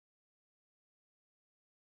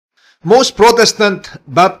Most Protestant,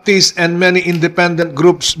 Baptist, and many independent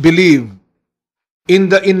groups believe in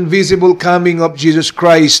the invisible coming of Jesus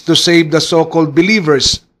Christ to save the so-called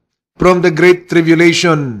believers from the Great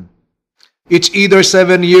Tribulation. It's either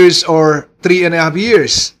 7 years or 3.5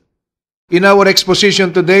 years. In our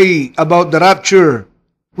exposition today about the rapture,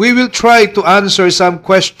 we will try to answer some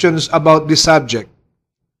questions about this subject.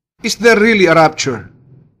 Is there really a rapture?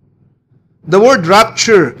 The word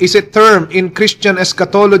rapture is a term in Christian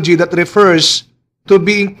eschatology that refers to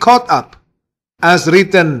being caught up, as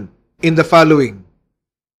written in the following.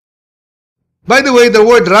 By the way, the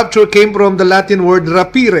word rapture came from the Latin word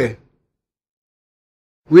rapire,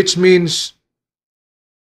 which means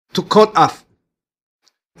to caught up.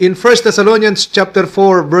 In 1 Thessalonians chapter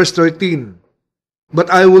 4, verse 13, "But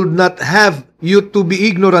I would not have you to be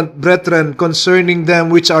ignorant, brethren, concerning them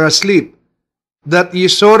which are asleep, that ye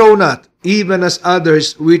sorrow not, even as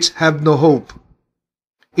others which have no hope."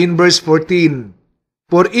 In verse 14,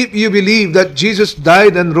 "For if you believe that Jesus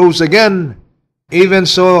died and rose again, even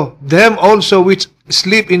so them also which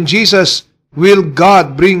sleep in Jesus will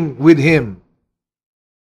God bring with him.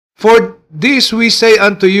 For this we say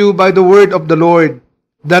unto you by the word of the Lord,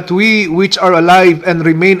 that we which are alive and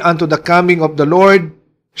remain unto the coming of the Lord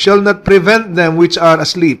shall not prevent them which are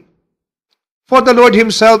asleep. For the Lord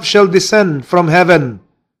himself shall descend from heaven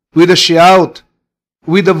with a shout,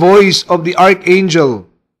 with the voice of the archangel,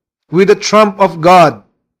 with the trump of God,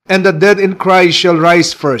 and the dead in Christ shall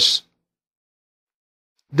rise first.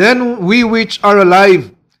 Then we which are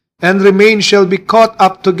alive and remain shall be caught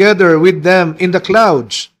up together with them in the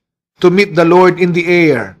clouds, to meet the Lord in the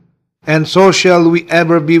air, and so shall we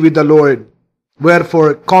ever be with the Lord.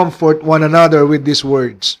 Wherefore, comfort one another with these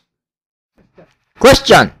words."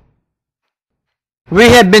 Question. We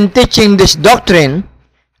have been teaching this doctrine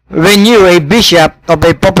when you, a bishop of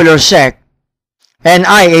a popular sect, and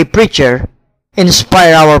I, a preacher,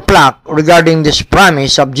 inspire our flock regarding this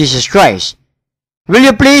promise of Jesus Christ. Will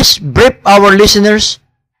you please brief our listeners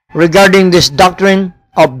regarding this doctrine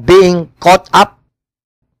of being caught up?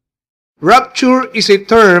 Rapture is a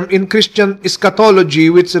term in Christian eschatology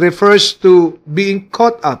which refers to being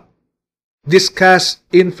caught up, discussed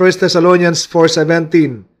in 1 Thessalonians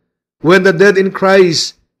 4:17, when the dead in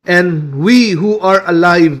Christ and we who are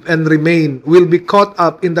alive and remain will be caught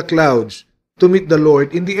up in the clouds to meet the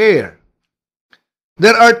Lord in the air.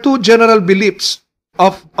 There are two general beliefs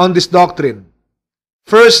on this doctrine.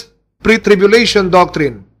 First, pre-tribulation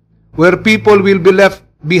doctrine, where people will be left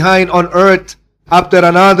behind on earth after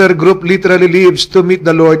another group literally leaves to meet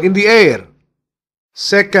the Lord in the air.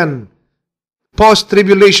 Second,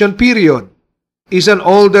 post-tribulation period is an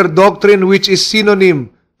older doctrine which is synonym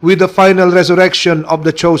with the final resurrection of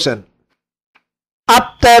the chosen.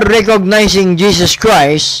 After recognizing Jesus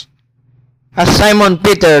Christ, as Simon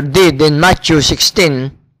Peter did in Matthew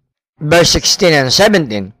 16, verse 16 and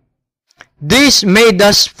 17, this made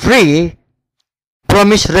us free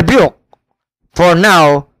from his rebuke, for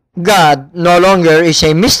now God no longer is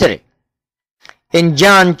a mystery. In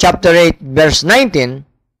John chapter 8, verse 19,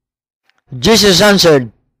 Jesus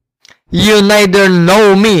answered, "You neither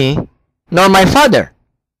know me nor my Father.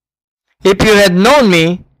 If you had known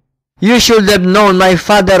me, you should have known my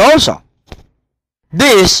Father also."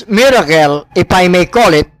 This miracle, if I may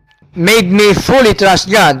call it, made me fully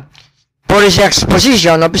trust God for his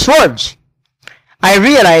exposition of his words. I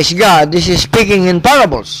realized God is speaking in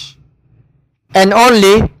parables, and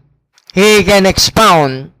only he can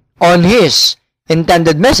expound on his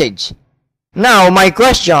intended message. Now, my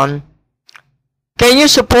question, can you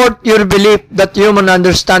support your belief that human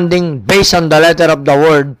understanding based on the letter of the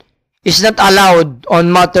word is not allowed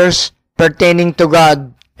on matters pertaining to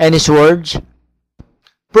God and his words?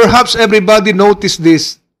 Perhaps everybody noticed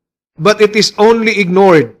this, but it is only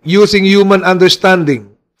ignored using human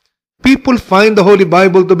understanding. People find the Holy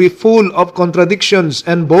Bible to be full of contradictions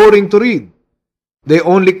and boring to read. They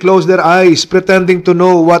only close their eyes, pretending to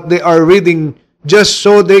know what they are reading just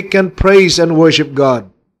so they can praise and worship God.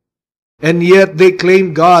 And yet they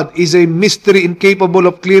claim God is a mystery incapable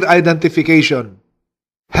of clear identification.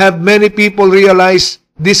 Have many people realized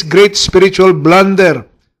this great spiritual blunder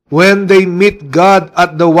when they meet God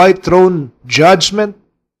at the white throne judgment?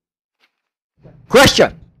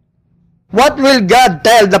 Question. What will God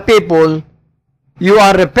tell the people you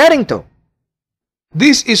are referring to?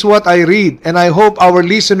 This is what I read, and I hope our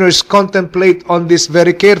listeners contemplate on this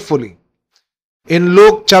very carefully. In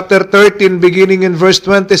Luke chapter 13, beginning in verse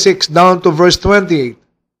 26 down to verse 28,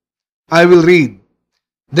 I will read,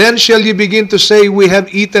 "Then shall you begin to say, We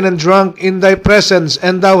have eaten and drunk in thy presence,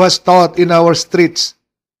 and thou hast taught in our streets.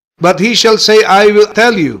 But he shall say, I will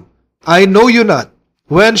tell you, I know you not.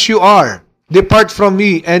 whence you are. Depart from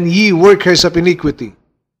me, and ye workers of iniquity.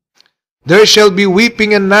 There shall be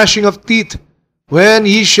weeping and gnashing of teeth, when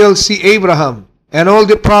ye shall see Abraham and all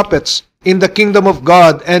the prophets in the kingdom of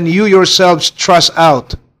God, and you yourselves thrust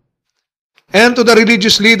out. And to the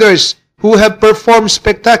religious leaders who have performed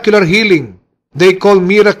spectacular healing, they call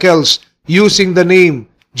miracles using the name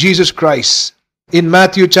Jesus Christ. In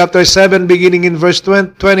Matthew chapter 7, beginning in verse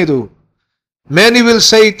 22, many will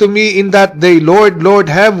say to me in that day, Lord, Lord,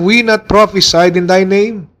 have we not prophesied in thy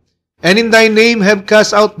name? And in thy name have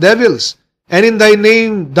cast out devils, and in thy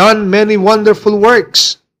name done many wonderful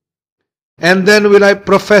works. And then will I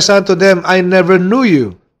profess unto them, I never knew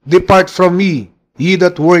you. Depart from me, ye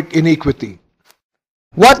that work iniquity.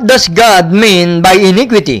 What does God mean by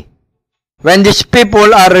iniquity when these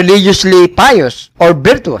people are religiously pious or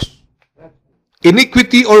virtuous?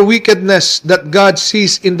 Iniquity or wickedness that God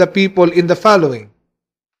sees in the people in the following.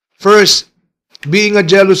 First, being a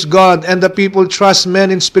jealous God and the people trust men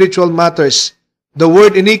in spiritual matters. The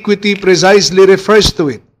word iniquity precisely refers to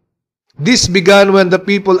it. This began when the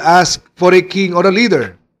people asked for a king or a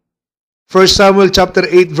leader. 1 Samuel chapter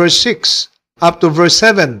 8 verse 6 up to verse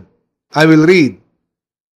 7. I will read.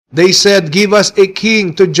 They said, Give us a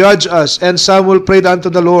king to judge us. And Samuel prayed unto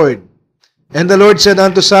the Lord. And the Lord said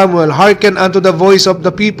unto Samuel, Hearken unto the voice of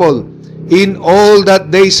the people in all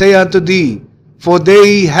that they say unto thee, for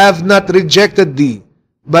they have not rejected thee,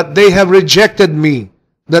 but they have rejected me,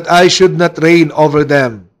 that I should not reign over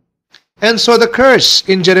them. And so the curse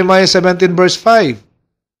in Jeremiah 17 verse 5.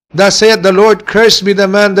 Thus saith the Lord, Cursed be the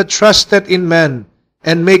man that trusteth in man,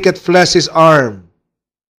 and maketh flesh his arm.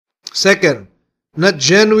 Second, not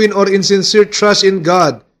genuine or insincere trust in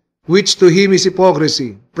God, which to him is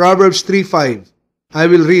hypocrisy. Proverbs 3:5. I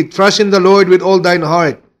will read, Trust in the Lord with all thine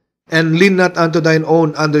heart, and lean not unto thine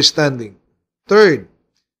own understanding. Third,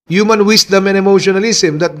 human wisdom and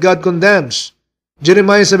emotionalism that God condemns.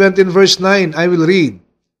 Jeremiah 17 verse 9, I will read,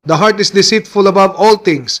 The heart is deceitful above all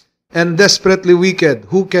things, and desperately wicked.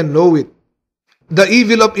 Who can know it? The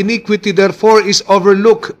evil of iniquity, therefore, is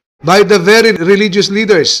overlooked by the very religious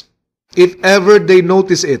leaders, if ever they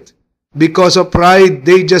notice it. Because of pride,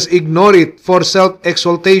 they just ignore it for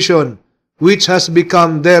self-exaltation, which has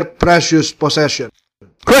become their precious possession.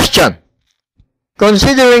 Question.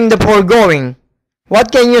 Considering the foregoing,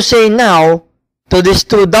 what can you say now to these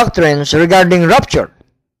two doctrines regarding rapture?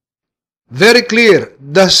 Very clear.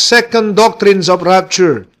 The second doctrines of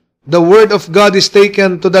rapture, the word of God is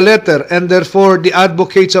taken to the letter, and therefore the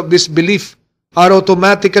advocates of this belief are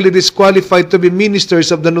automatically disqualified to be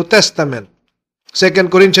ministers of the New Testament. 2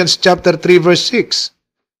 Corinthians chapter 3 verse 6.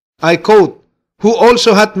 I quote, Who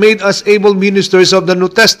also hath made us able ministers of the New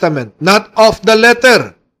Testament, not of the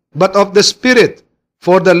letter, but of the Spirit.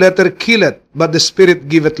 For the letter killeth, but the Spirit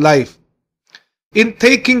giveth life. In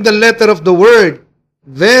taking the letter of the word,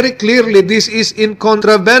 very clearly this is in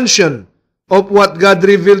contravention of what God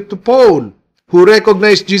revealed to Paul, who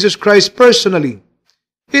recognized Jesus Christ personally.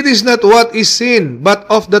 It is not what is seen, but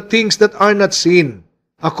of the things that are not seen.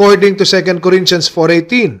 According to 2 Corinthians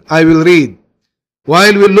 4:18, I will read,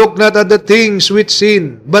 While we look not at the things which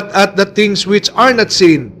seen, but at the things which are not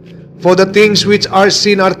seen. For the things which are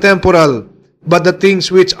seen are temporal, but the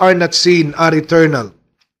things which are not seen are eternal.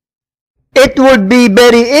 It would be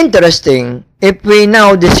very interesting if we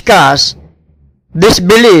now discuss this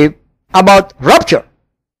belief about rapture.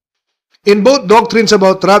 In both doctrines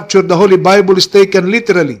about rapture, the Holy Bible is taken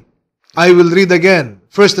literally. I will read again,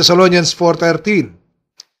 1 Thessalonians 4:13.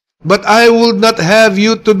 But I would not have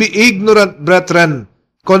you to be ignorant, brethren,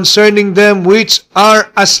 concerning them which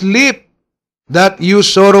are asleep, that you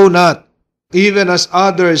sorrow not, even as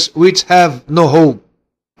others which have no hope.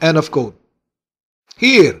 End of quote.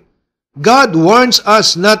 Here, God warns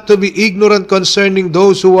us not to be ignorant concerning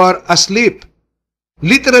those who are asleep.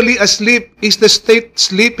 Literally, asleep is the state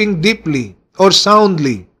sleeping deeply or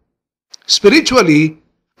soundly. Spiritually,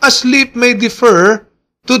 asleep may differ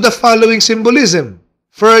to the following symbolism.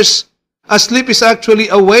 First, asleep is actually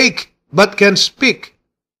awake but can speak,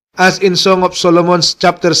 as in Song of Solomon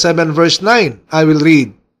chapter 7 verse 9. I will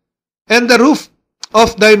read, And the roof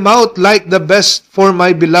of thy mouth like the best for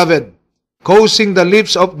my beloved, causing the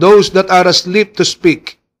lips of those that are asleep to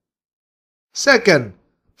speak. Second,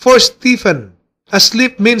 for Stephen,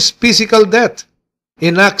 asleep means physical death.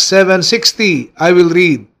 In Acts 7:60, I will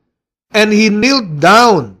read, And he kneeled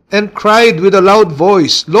down and cried with a loud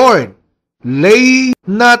voice, Lord, lay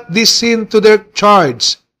not this sin to their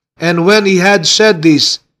charge. And when he had said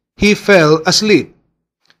this, he fell asleep.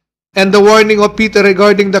 And the warning of Peter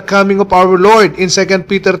regarding the coming of our Lord in 2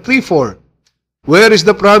 Peter 3:4. Where is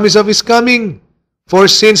the promise of his coming? For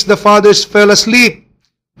since the fathers fell asleep,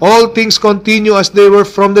 All things continue as they were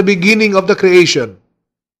from the beginning of the creation.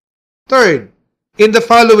 Third, in the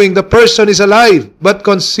following, the person is alive but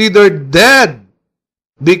considered dead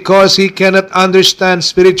because he cannot understand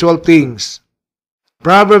spiritual things.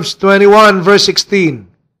 Proverbs 21 verse 16.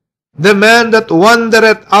 The man that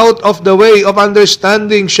wandereth out of the way of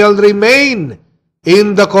understanding shall remain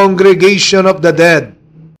in the congregation of the dead.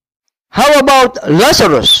 How about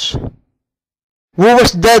Lazarus, who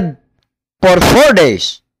was dead for 4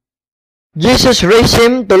 days? Jesus raised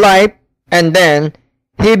him to life, and then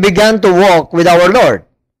he began to walk with our Lord.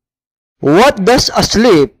 What does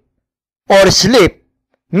asleep or sleep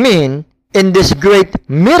mean in this great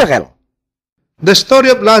miracle? The story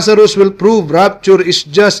of Lazarus will prove rapture is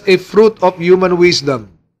just a fruit of human wisdom.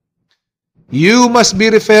 You must be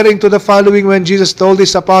referring to the following when Jesus told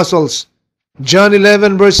his apostles, John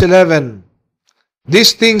 11 verse 11,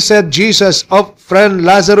 This thing said Jesus of friend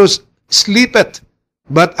Lazarus sleepeth,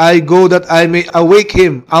 but I go that I may awake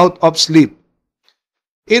him out of sleep.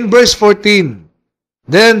 In verse 14,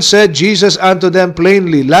 Then said Jesus unto them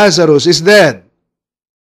plainly, Lazarus is dead.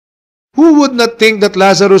 Who would not think that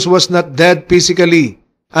Lazarus was not dead physically,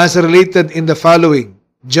 as related in the following,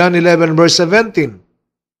 John 11 verse 17.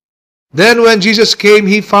 Then when Jesus came,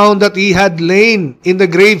 he found that he had lain in the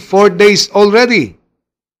grave 4 days already.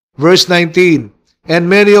 Verse 19, And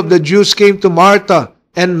many of the Jews came to Martha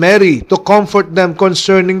and Mary to comfort them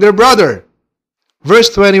concerning their brother. Verse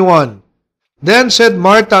 21, Then said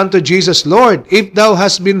Martha unto Jesus, Lord, if thou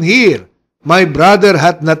hast been here, my brother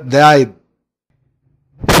hath not died.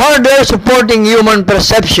 Further supporting human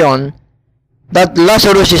perception that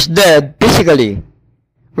Lazarus is dead physically,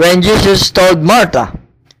 when Jesus told Martha,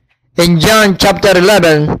 in John chapter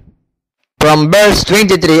 11, from verse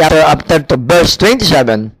 23 after to verse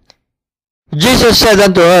 27, Jesus said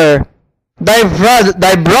unto her,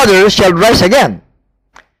 Thy brother shall rise again.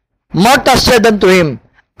 Martha said unto him,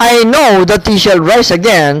 I know that he shall rise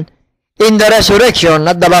again in the resurrection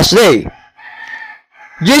at the last day.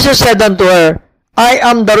 Jesus said unto her, I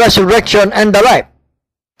am the resurrection and the life.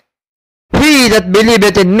 He that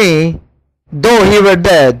believeth in me, though he were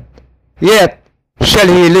dead, yet shall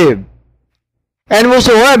he live. And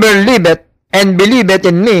whosoever liveth and believeth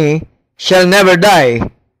in me shall never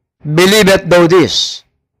die. Believeth thou this?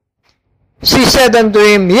 She said unto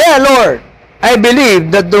him, Yea, Lord, I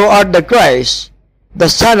believe that thou art the Christ, the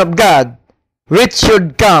Son of God, which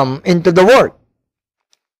should come into the world.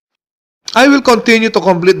 I will continue to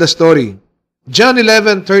complete the story. John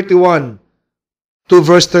 11:31 to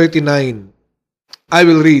verse 39. I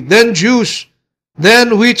will read. Then Jews,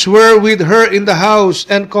 which were with her in the house,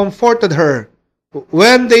 and comforted her,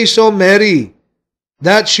 when they saw Mary,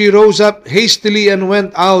 that she rose up hastily and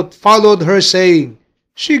went out, followed her, saying,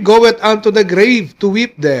 She goeth unto the grave to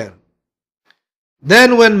weep there.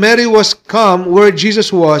 Then when Mary was come where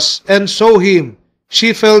Jesus was, and saw him,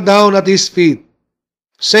 she fell down at his feet,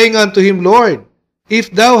 saying unto him, Lord,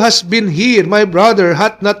 if thou hast been here, my brother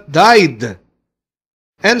hath not died.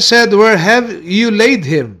 And said, Where have you laid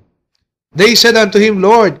him? They said unto him,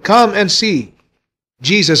 Lord, come and see.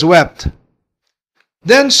 Jesus wept.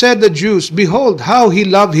 Then said the Jews, Behold, how he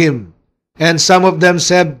loved him. And some of them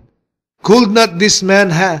said, Could not this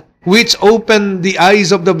man which opened the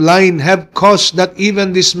eyes of the blind have caused that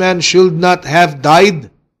even this man should not have died?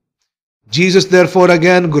 Jesus therefore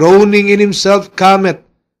again, groaning in himself, cometh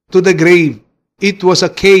to the grave. It was a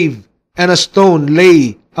cave, and a stone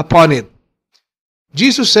lay upon it.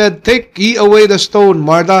 Jesus said, Take ye away the stone.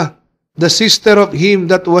 Martha, the sister of him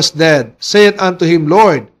that was dead, saith unto him,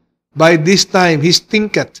 Lord, by this time he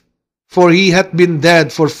stinketh, for he hath been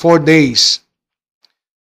dead for 4 days.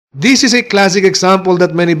 This is a classic example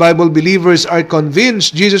that many Bible believers are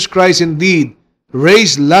convinced Jesus Christ indeed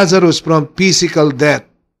raised Lazarus from physical death.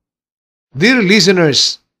 Dear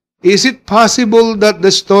listeners, is it possible that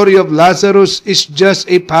the story of Lazarus is just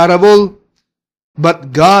a parable,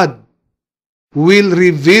 but God will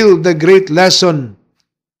reveal the great lesson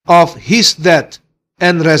of his death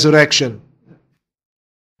and resurrection?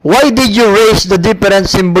 Why did you raise the different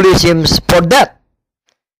symbolisms for that?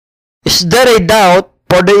 Is there a doubt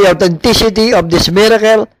for the authenticity of this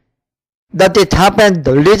miracle, that it happened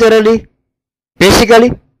literally,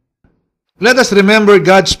 physically? Let us remember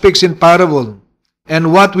God speaks in parable,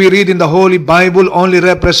 and what we read in the Holy Bible only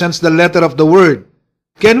represents the letter of the Word.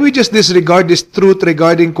 Can we just disregard this truth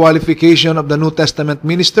regarding qualification of the New Testament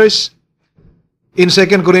ministers? In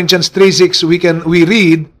 2 Corinthians 3:6, we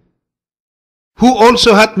read, Who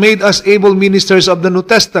also hath made us able ministers of the New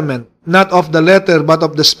Testament, not of the letter, but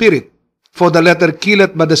of the Spirit. For the letter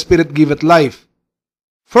killeth, but the Spirit giveth life.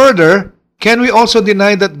 Further, can we also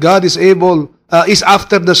deny that God is able is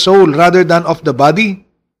after the soul rather than of the body?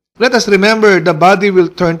 Let us remember the body will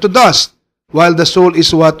turn to dust, while the soul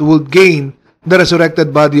is what would gain the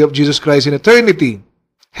resurrected body of Jesus Christ in eternity.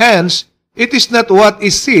 Hence, it is not what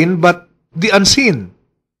is seen, but the unseen.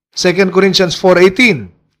 2 Corinthians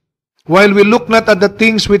 4:18. While we look not at the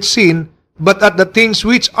things which seen, but at the things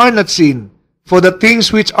which are not seen. For the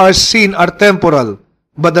things which are seen are temporal,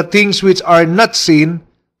 but the things which are not seen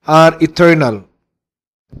are eternal.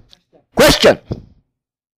 Question.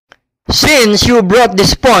 Since you brought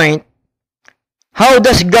this point, how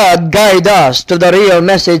does God guide us to the real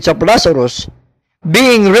message of Lazarus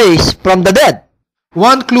being raised from the dead?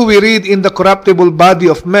 One clue we read in the corruptible body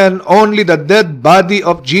of man, only the dead body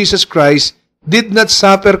of Jesus Christ did not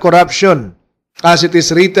suffer corruption, as it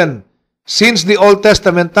is written, since the Old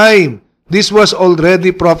Testament time, this was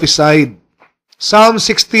already prophesied. Psalm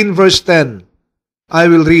 16 verse 10, I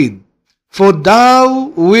will read, For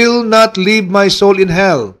thou wilt not leave my soul in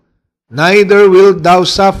hell, neither wilt thou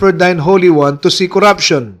suffer thine Holy One to see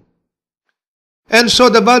corruption. And so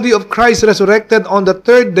the body of Christ resurrected on the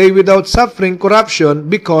third day without suffering corruption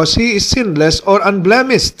because he is sinless or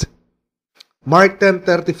unblemished. Mark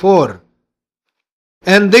 10:34.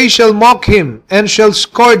 And they shall mock him, and shall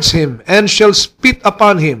scourge him, and shall spit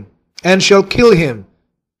upon him, and shall kill him,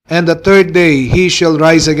 and the third day he shall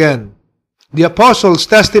rise again. The apostles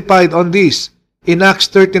testified on this in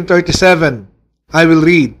Acts 13:37. I will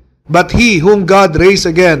read, But he whom God raised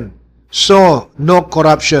again saw no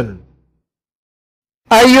corruption.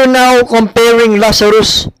 Are you now comparing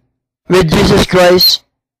Lazarus with Jesus Christ,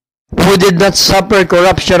 who did not suffer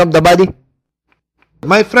corruption of the body?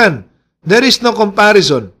 My friend, there is no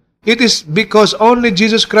comparison. It is because only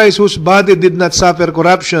Jesus Christ, whose body did not suffer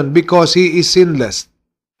corruption, because he is sinless.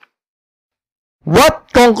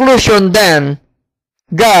 What conclusion then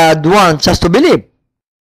God wants us to believe?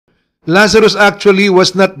 Lazarus actually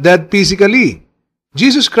was not dead physically.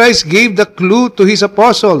 Jesus Christ gave the clue to his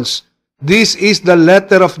apostles. This is the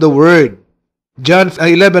letter of the word. John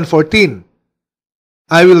 11:14.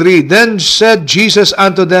 I will read, Then said Jesus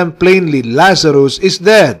unto them plainly, Lazarus is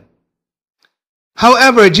dead.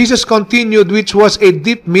 However, Jesus continued, which was a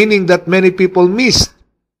deep meaning that many people missed.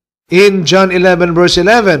 In John 11 verse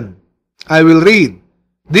 11, I will read,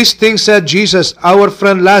 This thing said Jesus, Our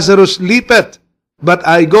friend Lazarus sleepeth, but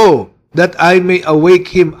I go, that I may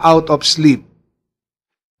awake him out of sleep.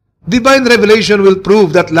 Divine revelation will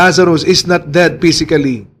prove that Lazarus is not dead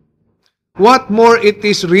physically. What more, it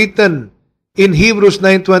is written in Hebrews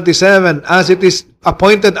 9:27, as it is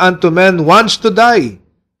appointed unto men once to die,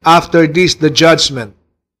 after this the judgment.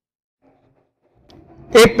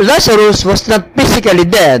 If Lazarus was not physically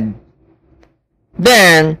dead,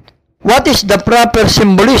 then what is the proper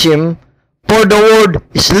symbolism for the word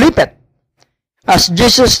sleepeth, as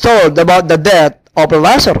Jesus told about the death of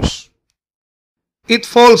Lazarus? It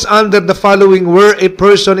falls under the following, where a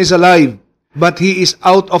person is alive, but he is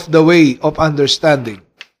out of the way of understanding.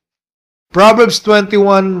 Proverbs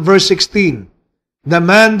 21 verse 16, The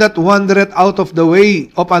man that wandereth out of the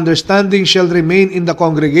way of understanding shall remain in the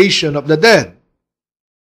congregation of the dead.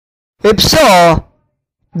 If so,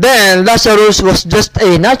 then Lazarus was just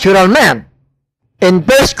a natural man. In 1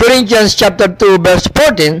 Corinthians chapter 2 verse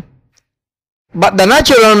 14, But the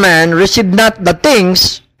natural man received not the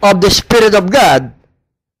things of the Spirit of God,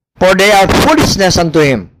 for they are foolishness unto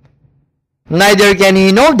him. Neither can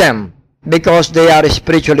he know them, because they are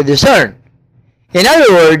spiritually discerned. In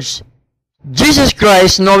other words, Jesus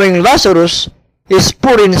Christ, knowing Lazarus is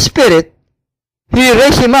poor in spirit, he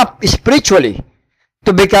raised him up spiritually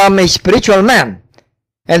to become a spiritual man.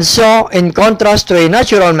 And so, in contrast to a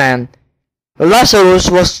natural man, Lazarus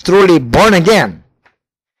was truly born again.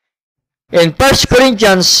 In 1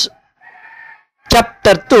 Corinthians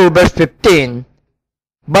chapter 2 verse 15,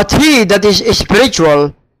 But he that is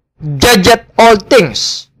spiritual judgeth all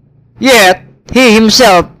things, yet he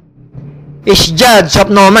himself is judge of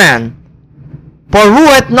no man. For who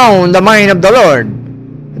hath known the mind of the Lord,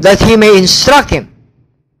 that he may instruct him?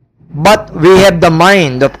 But we have the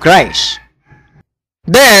mind of Christ.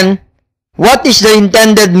 Then, what is the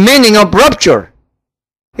intended meaning of rapture?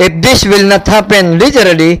 If this will not happen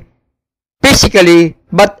literally, physically,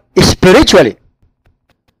 but spiritually.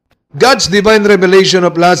 God's divine revelation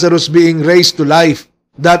of Lazarus being raised to life,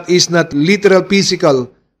 that is not literal physical,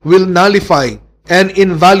 will nullify and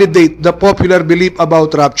invalidate the popular belief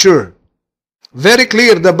about rapture. Very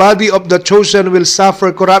clear, the body of the chosen will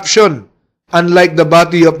suffer corruption, unlike the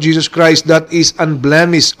body of Jesus Christ that is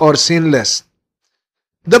unblemished or sinless.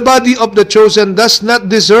 The body of the chosen does not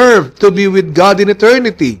deserve to be with God in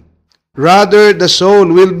eternity. Rather, the soul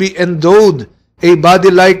will be endowed a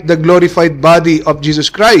body like the glorified body of Jesus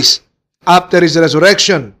Christ after His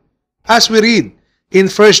resurrection. As we read in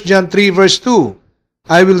 1 John 3 verse 2,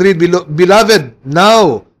 I will read, Beloved,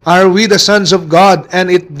 now are we the sons of God, and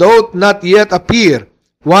it doth not yet appear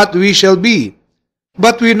what we shall be.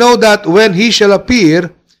 But we know that when He shall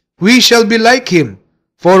appear, we shall be like Him,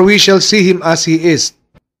 for we shall see Him as He is.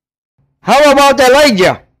 How about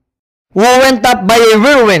Elijah, who went up by a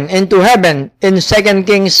whirlwind into heaven in 2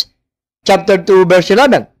 Kings chapter 2 verse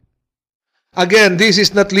 11? Again, this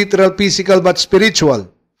is not literal physical but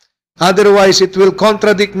spiritual. Otherwise, it will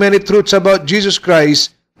contradict many truths about Jesus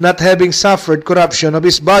Christ not having suffered corruption of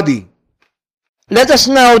His body. Let us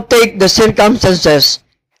now take the circumstances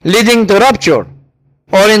leading to rapture,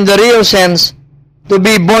 or in the real sense, to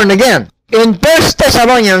be born again. In 1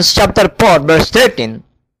 Thessalonians chapter 4 verse 13,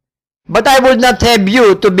 But I would not have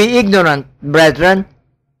you to be ignorant, brethren,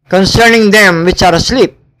 concerning them which are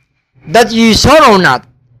asleep, that ye sorrow not,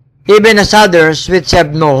 even as others which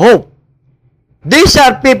have no hope. These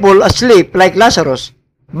are people asleep like Lazarus,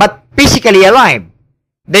 but physically alive.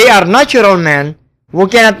 They are natural men who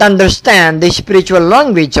cannot understand the spiritual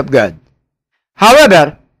language of God.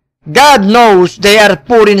 However, God knows they are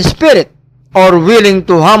poor in spirit or willing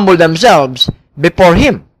to humble themselves before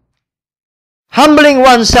Him. Humbling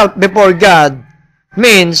oneself before God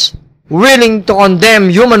means willing to condemn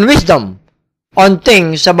human wisdom on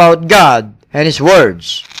things about God and His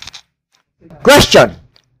words. Question: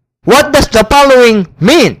 what does the following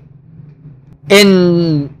mean?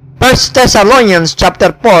 In 1 Thessalonians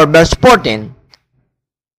chapter 4 verse 14,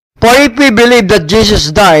 For if we believe that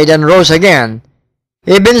Jesus died and rose again,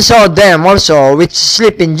 even so them also which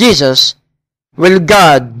sleep in Jesus will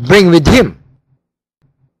God bring with Him.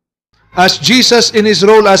 As Jesus in His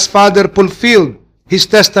role as Father fulfilled His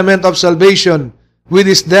testament of salvation with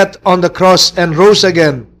His death on the cross and rose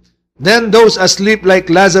again, then those asleep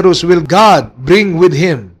like Lazarus will God bring with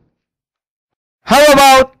Him. How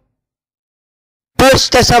about 1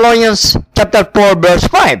 Thessalonians chapter 4 verse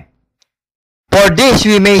 5? For this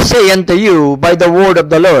we may say unto you by the word of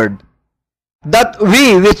the Lord, that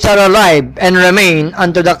we which are alive and remain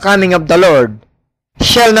unto the coming of the Lord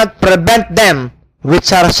shall not prevent them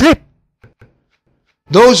which are asleep.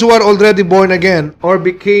 Those who are already born again or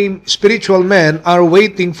became spiritual men are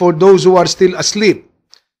waiting for those who are still asleep.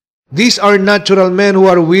 These are natural men who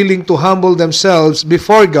are willing to humble themselves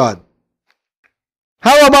before God.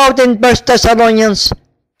 How about in 1 Thessalonians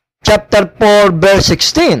chapter 4 verse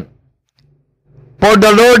 16? For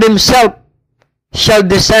the Lord Himself shall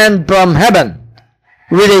descend from heaven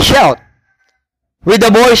with a shout, with the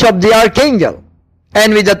voice of the archangel,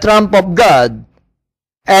 and with the trump of God,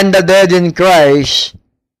 and the dead in Christ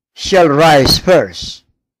shall rise first.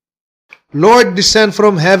 Lord descend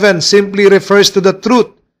from heaven simply refers to the truth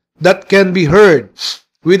that can be heard.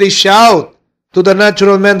 With a shout, to the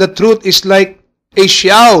natural man, the truth is like a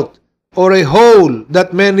shout or a howl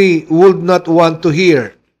that many would not want to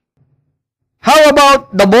hear. How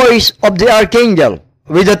about the voice of the archangel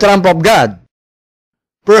with the trump of God?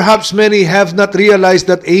 Perhaps many have not realized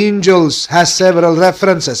that angels has several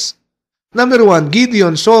references. Number 1,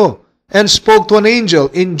 Gideon saw and spoke to an angel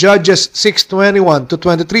in Judges 6:21 to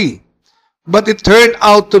 23. But it turned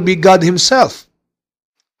out to be God Himself.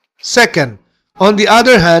 Second, on the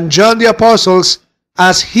other hand, John the Apostle,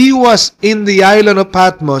 as he was in the island of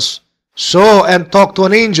Patmos, saw and talked to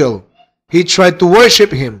an angel. He tried to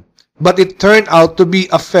worship him, but it turned out to be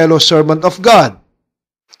a fellow servant of God.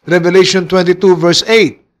 Revelation 22 verse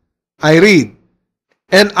 8, I read,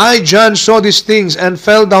 And I, John, saw these things and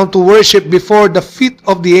fell down to worship before the feet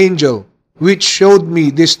of the angel, which showed me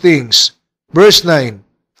these things. Verse 9,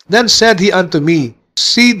 Then said he unto me,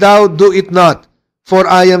 See thou do it not, for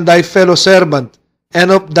I am thy fellow servant,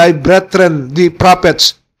 and of thy brethren the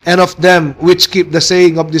prophets, and of them which keep the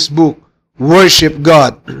saying of this book, worship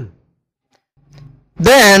God.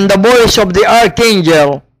 Then the voice of the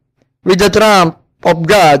archangel with the trump of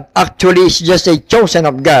God actually is just a chosen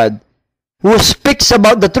of God who speaks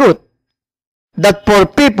about the truth, that for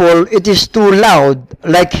people it is too loud,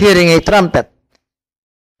 like hearing a trumpet.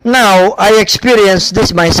 Now, I experience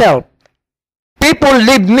this myself. People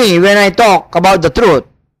leave me when I talk about the truth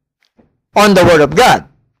on the Word of God.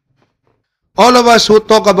 All of us who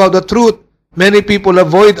talk about the truth, many people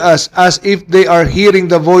avoid us as if they are hearing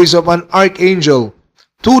the voice of an archangel,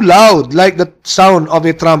 too loud like the sound of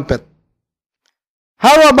a trumpet.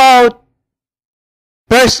 How about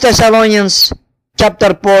 1 Thessalonians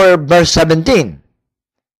chapter 4 verse 17?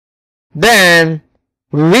 Then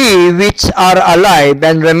we which are alive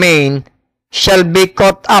and remain shall be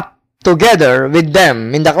caught up together with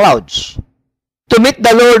them in the clouds, to meet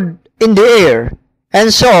the Lord in the air,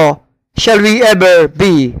 and so shall we ever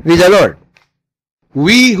be with the Lord.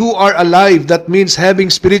 We who are alive, that means having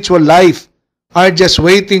spiritual life, are just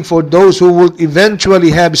waiting for those who will eventually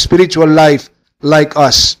have spiritual life like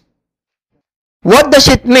us. What does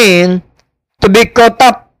it mean to be caught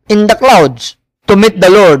up in the clouds to meet the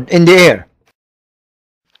Lord in the air?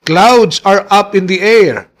 Clouds are up in the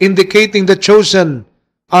air, indicating the chosen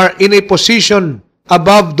are in a position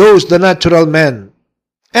above those the natural man.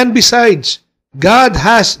 And besides, God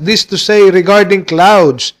has this to say regarding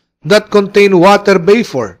clouds that contain water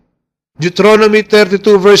vapor. Deuteronomy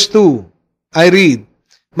 32 verse 2, I read,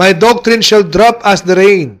 "My doctrine shall drop as the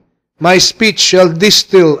rain, my speech shall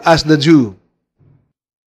distill as the dew."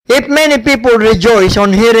 If many people rejoice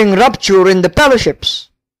on hearing rapture in the fellowships,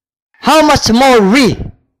 how much more we,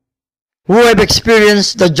 who have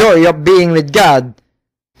experienced the joy of being with God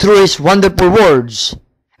through His wonderful words,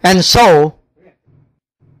 and so,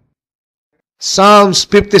 Psalms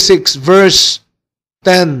 56 verse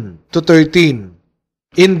 10 to 13.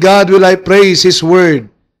 In God will I praise His word.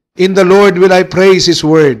 In the Lord will I praise His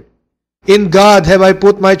word. In God have I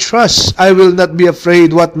put my trust. I will not be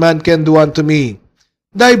afraid what man can do unto me.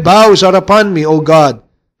 Thy vows are upon me, O God.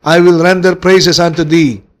 I will render praises unto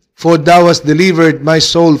thee, for thou hast delivered my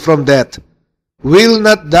soul from death. Will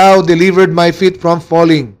not thou deliver my feet from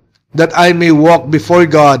falling, that I may walk before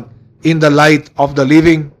God in the light of the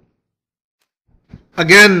living?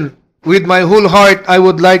 Again, with my whole heart, I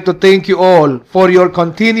would like to thank you all for your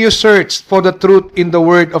continuous search for the truth in the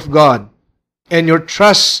Word of God and your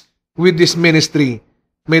trust with this ministry.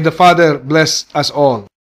 May the Father bless us all.